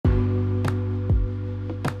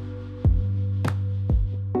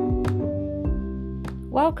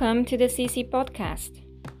Welcome to the CC Podcast.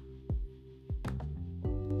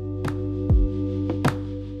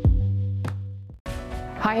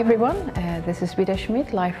 Hi everyone, this is Vida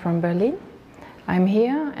Schmidt, live from Berlin. I'm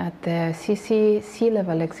here at the CC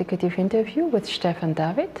C-Level Executive Interview with Stefan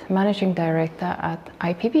David, Managing Director at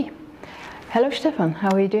IPB. Hello Stefan,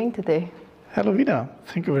 how are you doing today? Hello Vida,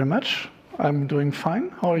 thank you very much. I'm doing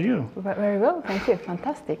fine, how are you? Very well, thank you,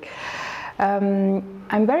 fantastic.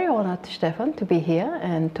 I'm very honored, Stefan, to be here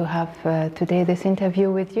and to have today this interview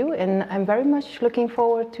with you, and I'm very much looking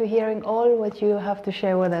forward to hearing all what you have to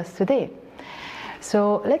share with us today.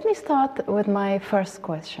 So let me start with my first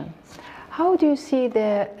question. How do you see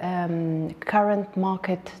the current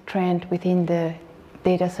market trend within the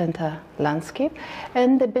data center landscape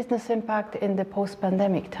and the business impact in the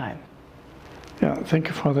post-pandemic time? Yeah, thank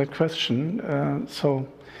you for that question.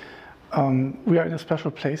 We are in a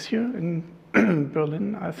special place here in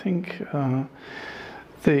Berlin. I think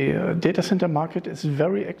the data center market is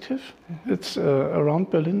very active. Mm-hmm. It's around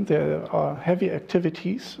Berlin. There are heavy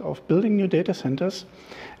activities of building new data centers,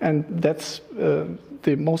 and that's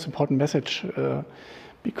the most important message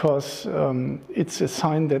because it's a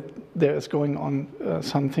sign that there is going on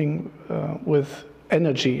something with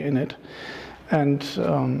energy in it.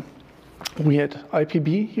 And we at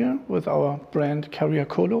IPB here with our brand Carrier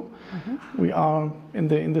Colo. Mm-hmm. We are in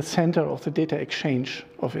the center of the data exchange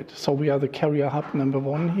of it. So we are the carrier hub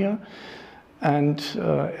 #1 here. And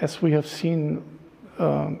as we have seen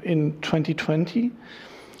in 2020,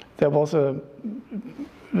 there was a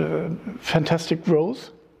fantastic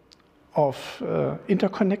growth of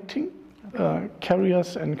interconnecting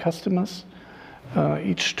carriers and customers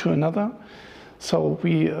each to another. So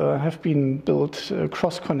we have been built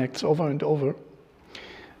cross connects over and over,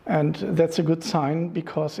 and that's a good sign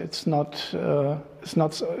because it's not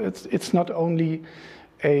only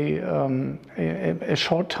a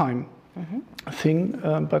short time thing,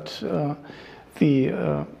 but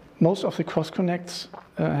most of the cross connects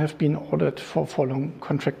have been ordered for long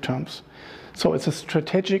contract terms. So it's a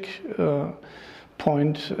strategic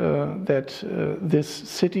point that this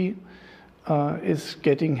city is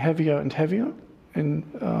getting heavier and heavier in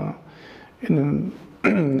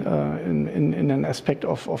an aspect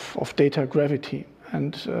of data gravity,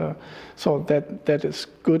 and so that is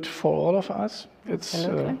good for all of us. It's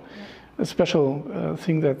a special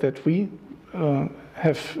thing that we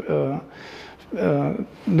have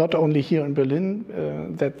not only here in Berlin,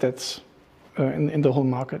 that's in the whole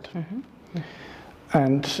market. Mm-hmm.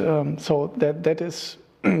 And so that is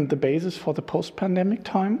the basis for the post-pandemic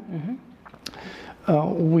time.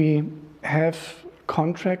 Mm-hmm. We have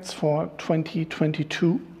contracts for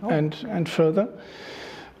 2022 and further,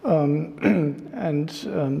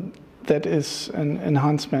 that is an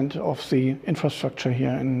enhancement of the infrastructure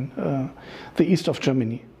here in the east of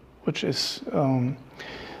Germany, which is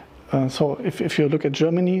so if you look at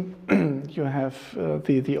Germany, you have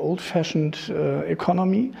the old-fashioned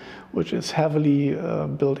economy, which is heavily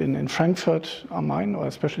built in Frankfurt am Main, or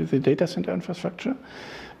especially the data center infrastructure.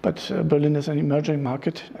 But Berlin is an emerging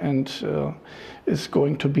market and is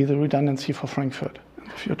going to be the redundancy for Frankfurt in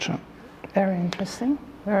the future. Very interesting.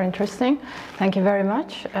 Very interesting. Thank you very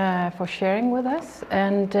much for sharing with us.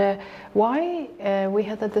 And why we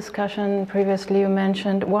had a discussion previously. You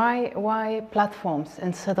mentioned why platforms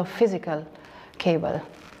instead of physical cable?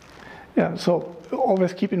 Yeah. So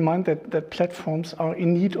always keep in mind that platforms are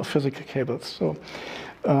in need of physical cables. So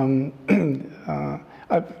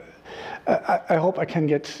I hope I can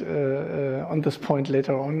get on this point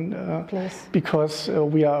later on, because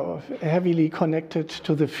we are heavily connected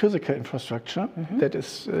to the physical infrastructure. Mm-hmm. That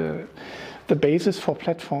is the basis for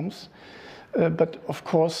platforms. But of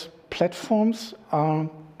course, platforms are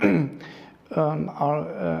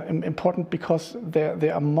important because they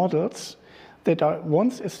are models that are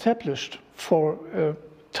once established for a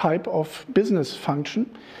type of business function.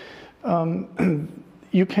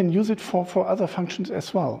 You can use it for other functions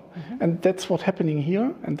as well. Mm-hmm. And that's what's happening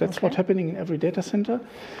here, and that's what's happening in every data center.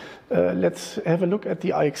 Let's have a look at the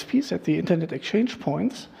IXPs, at the Internet Exchange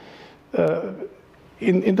Points.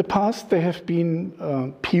 In the past, they have been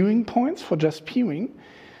peering points for just peering,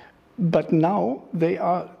 but now they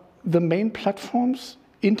are the main platforms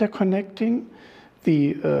interconnecting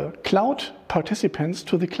the cloud participants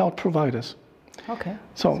to the cloud providers. Okay.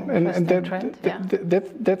 So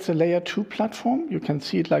that's a layer 2 platform. You can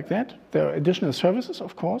see it like that. There are additional services,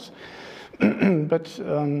 of course, but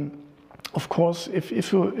of course,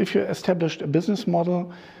 if you established a business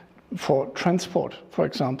model for transport, for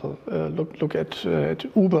example, look at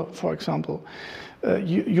Uber, for example,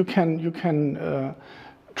 you can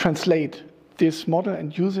translate this model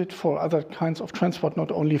and use it for other kinds of transport,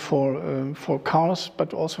 not only for cars,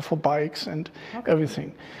 but also for bikes and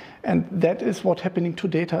everything. And that is what's happening to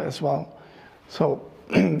data as well. So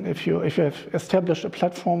if you have established a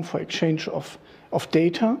platform for exchange of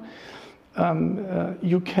data,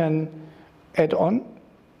 you can add on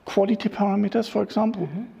quality parameters, for example,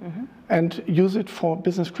 and use it for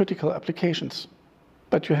business critical applications.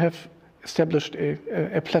 But you have established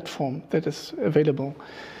a platform that is available.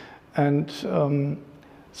 And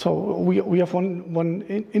so we have one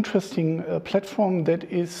interesting platform that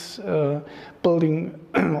is building,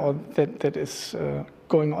 or that is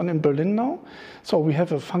going on in Berlin now. So we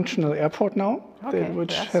have a functional airport now,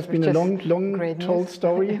 which has been a long told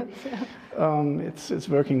story. It's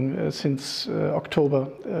working since October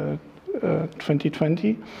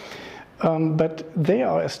 2020. But they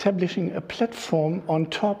are establishing a platform on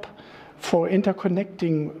top for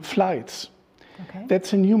interconnecting flights. Okay.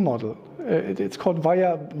 That's a new model. It's called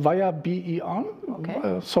Via BER,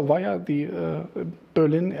 so via the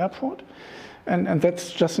Berlin airport. And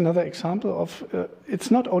that's just another example of,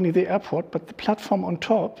 it's not only the airport, but the platform on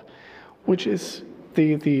top, which is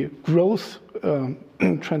the growth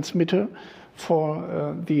transmitter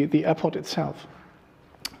for the airport itself.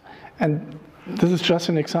 And this is just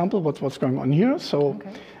an example of what's going on here. So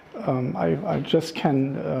I just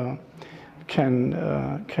can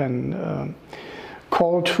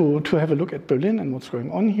call to have a look at Berlin and what's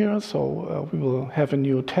going on here. So we will have a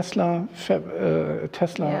new Tesla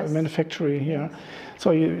manufacturer here.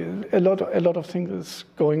 So a lot of things is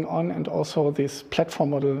going on, and also this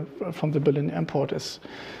platform model from the Berlin airport is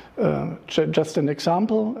just an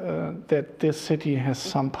example that this city has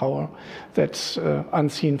some power that's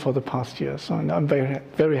unseen for the past years. So, and I'm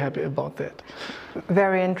very happy about that.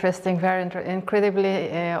 Very interesting,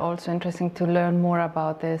 incredibly also interesting to learn more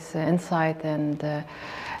about this insight and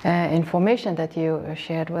information that you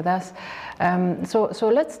shared with us. So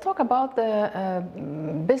let's talk about the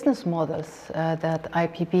business models that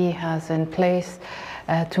IPB has in place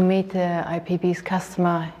to meet IPB's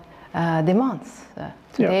customer demands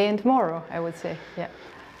today and tomorrow, I would say.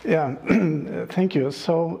 Yeah, thank you.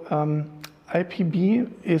 So IPB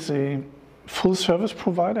is a full service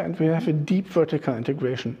provider, and we have a deep vertical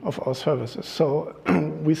integration of our services. So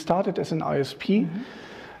we started as an ISP,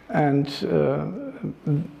 and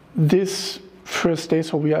this first day,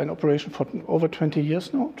 so we are in operation for over 20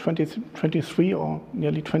 years now, 23 or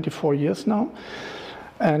nearly 24 years now.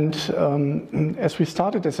 And as we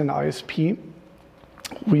started as an ISP,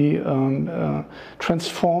 we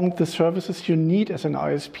transformed the services you need as an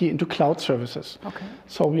ISP into cloud services. Okay.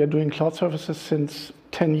 So we are doing cloud services since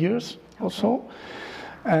 10 years or so.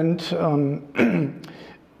 And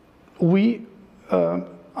we are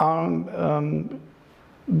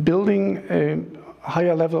building a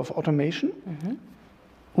higher level of automation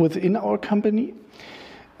within our company.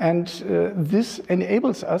 And this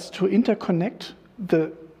enables us to interconnect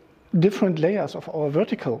the different layers of our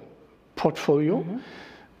vertical portfolio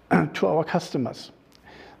to our customers.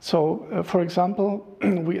 So, for example,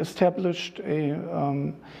 we established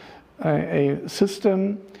a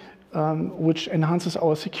system which enhances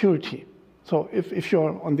our security. So if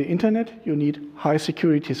you're on the internet, you need high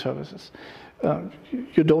security services.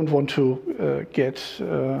 You don't want to get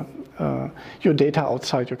your data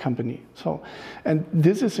outside your company. So, and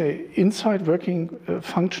this is an inside working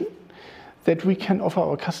function that we can offer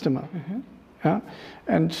our customer. Yeah?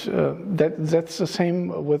 And that's the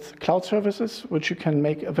same with cloud services, which you can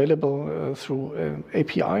make available through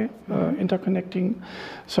API interconnecting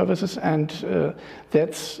services. And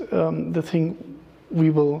that's the thing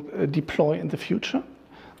we will deploy in the future,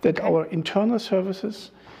 that our internal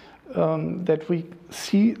services that we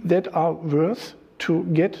see that are worth to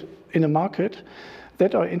get in a market,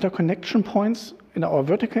 that are interconnection points in our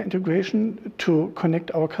vertical integration to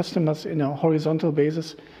connect our customers in a horizontal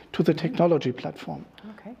basis to the technology platform.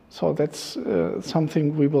 Okay. So that's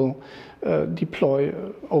something we will deploy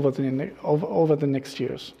over the next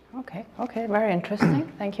years. Okay, very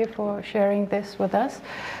interesting. Thank you for sharing this with us.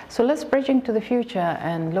 So let's bridge into the future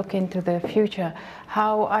and look into the future,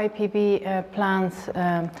 how IPB plans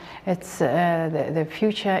the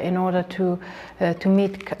future in order to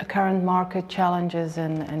meet current market challenges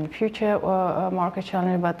and future market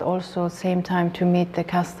challenges, but also same time to meet the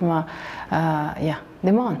customer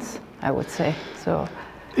demands, I would say. So.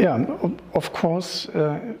 Yeah, of course.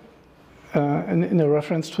 In a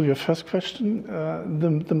reference to your first question,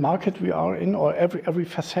 the market we are in, or every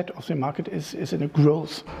facet of the market is in a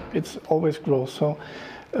growth. It's always growth. So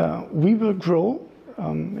we will grow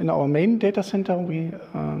in our main data center. We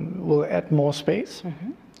will add more space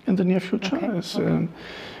in the near future. Okay.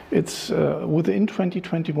 It's within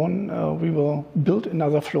 2021 we will build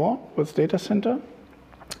another floor with data center.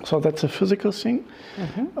 So that's a physical thing.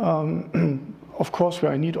 Of course, we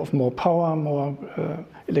are in need of more power, more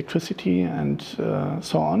electricity, and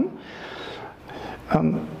so on.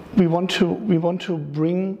 We want to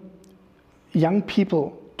bring young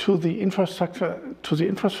people to the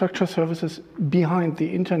infrastructure services behind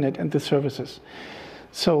the internet and the services.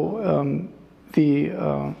 So the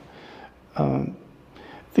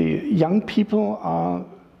young people are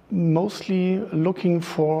mostly looking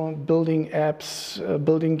for building apps,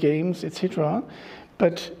 building games, etc.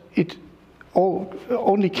 But it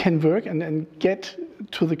only can work and get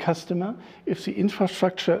to the customer if the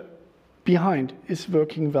infrastructure behind is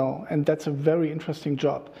working well, and that's a very interesting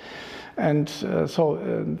job. And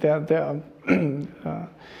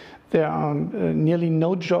there are nearly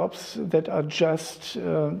no jobs that are just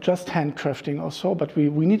handcrafting or so, but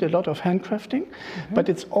we need a lot of handcrafting, but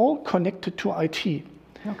it's all connected to IT.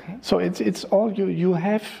 Okay. So it's all you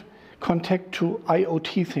have contact to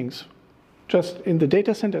IoT things. Just in the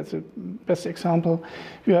data center, it's the best example.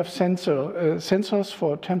 You have sensors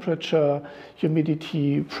for temperature,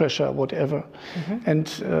 humidity, pressure, whatever. And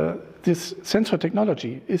this sensor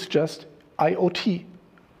technology is just IoT.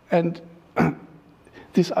 And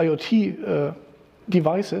these IoT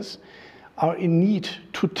devices are in need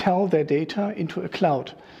to tell their data into a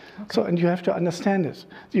cloud. Okay. So, and you have to understand this.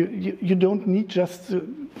 You don't need just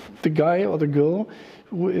the guy or the girl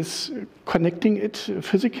who is connecting it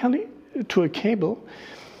physically to a cable,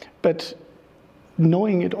 but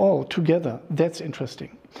knowing it all together, that's interesting.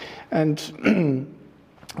 And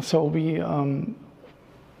so we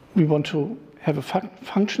want to have a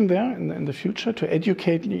function there in the future to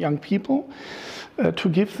educate young people, to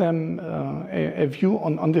give them a view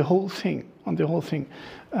on the whole thing,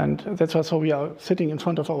 And that's why we are sitting in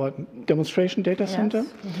front of our demonstration data center.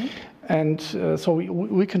 And so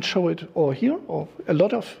we can show it all here, or a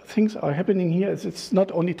lot of things are happening here. It's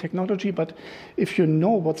not only technology, but if you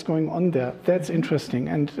know what's going on there, that's interesting.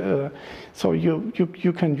 And so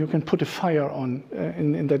you can put a fire on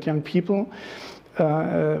in that young people,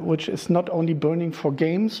 which is not only burning for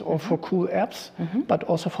games or for cool apps, but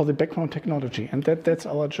also for the background technology, and that's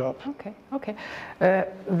our job. Okay.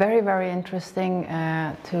 Very, very interesting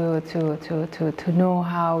to know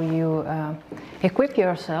how you equip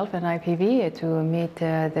yourself in IPV to meet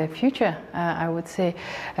the future. I would say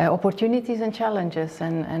opportunities and challenges,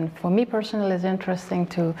 and for me personally, it's interesting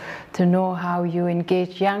to know how you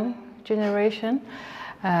engage young generation.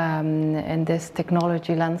 In this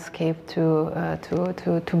technology landscape to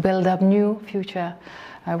build up new future,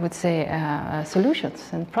 I would say, solutions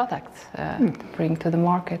and products to bring to the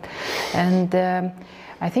market. And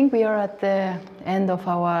I think we are at the end of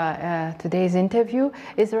our today's interview.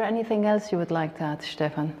 Is there anything else you would like to add,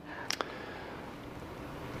 Stefan?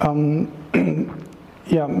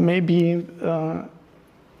 Yeah, maybe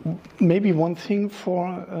one thing for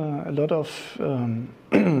a lot of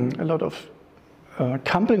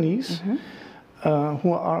companies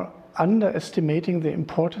who are underestimating the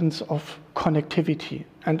importance of connectivity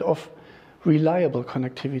and of reliable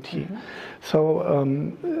connectivity. So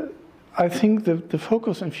I think the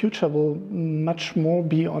focus in future will much more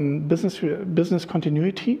be on business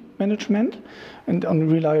continuity management and on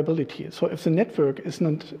reliability. So if the network is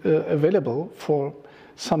not available for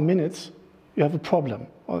some minutes, you have a problem,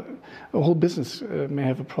 or a whole business may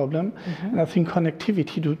have a problem. And I think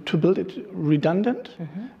connectivity, to build it redundant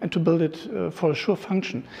and to build it for a sure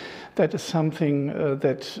function, that is something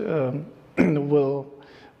that will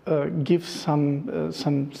give some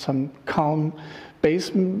calm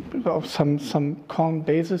base, or some calm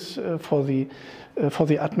basis for the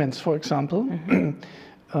admins, for example,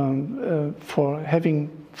 for having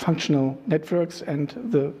functional networks and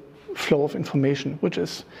the flow of information, which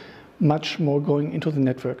is much more going into the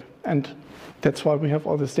network. And that's why we have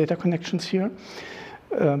all these data connections here.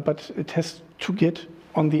 But it has to get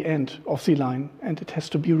on the end of the line, and it has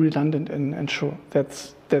to be redundant and sure.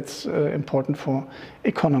 That's important for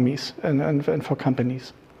economies and for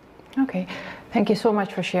companies. Okay, thank you so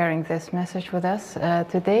much for sharing this message with us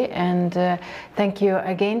today, and thank you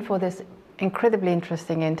again for this incredibly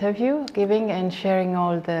interesting interview, giving and sharing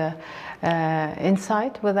all the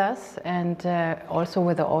insight with us, and also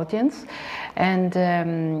with the audience. And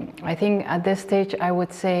I think at this stage I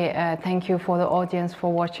would say thank you for the audience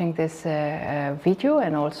for watching this video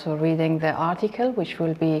and also reading the article, which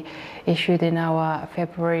will be issued in our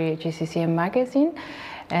February GCCM magazine.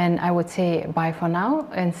 And I would say bye for now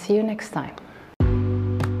and see you next time.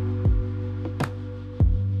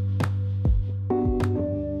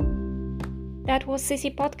 That That was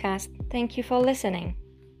CC Podcast. Thank you for listening.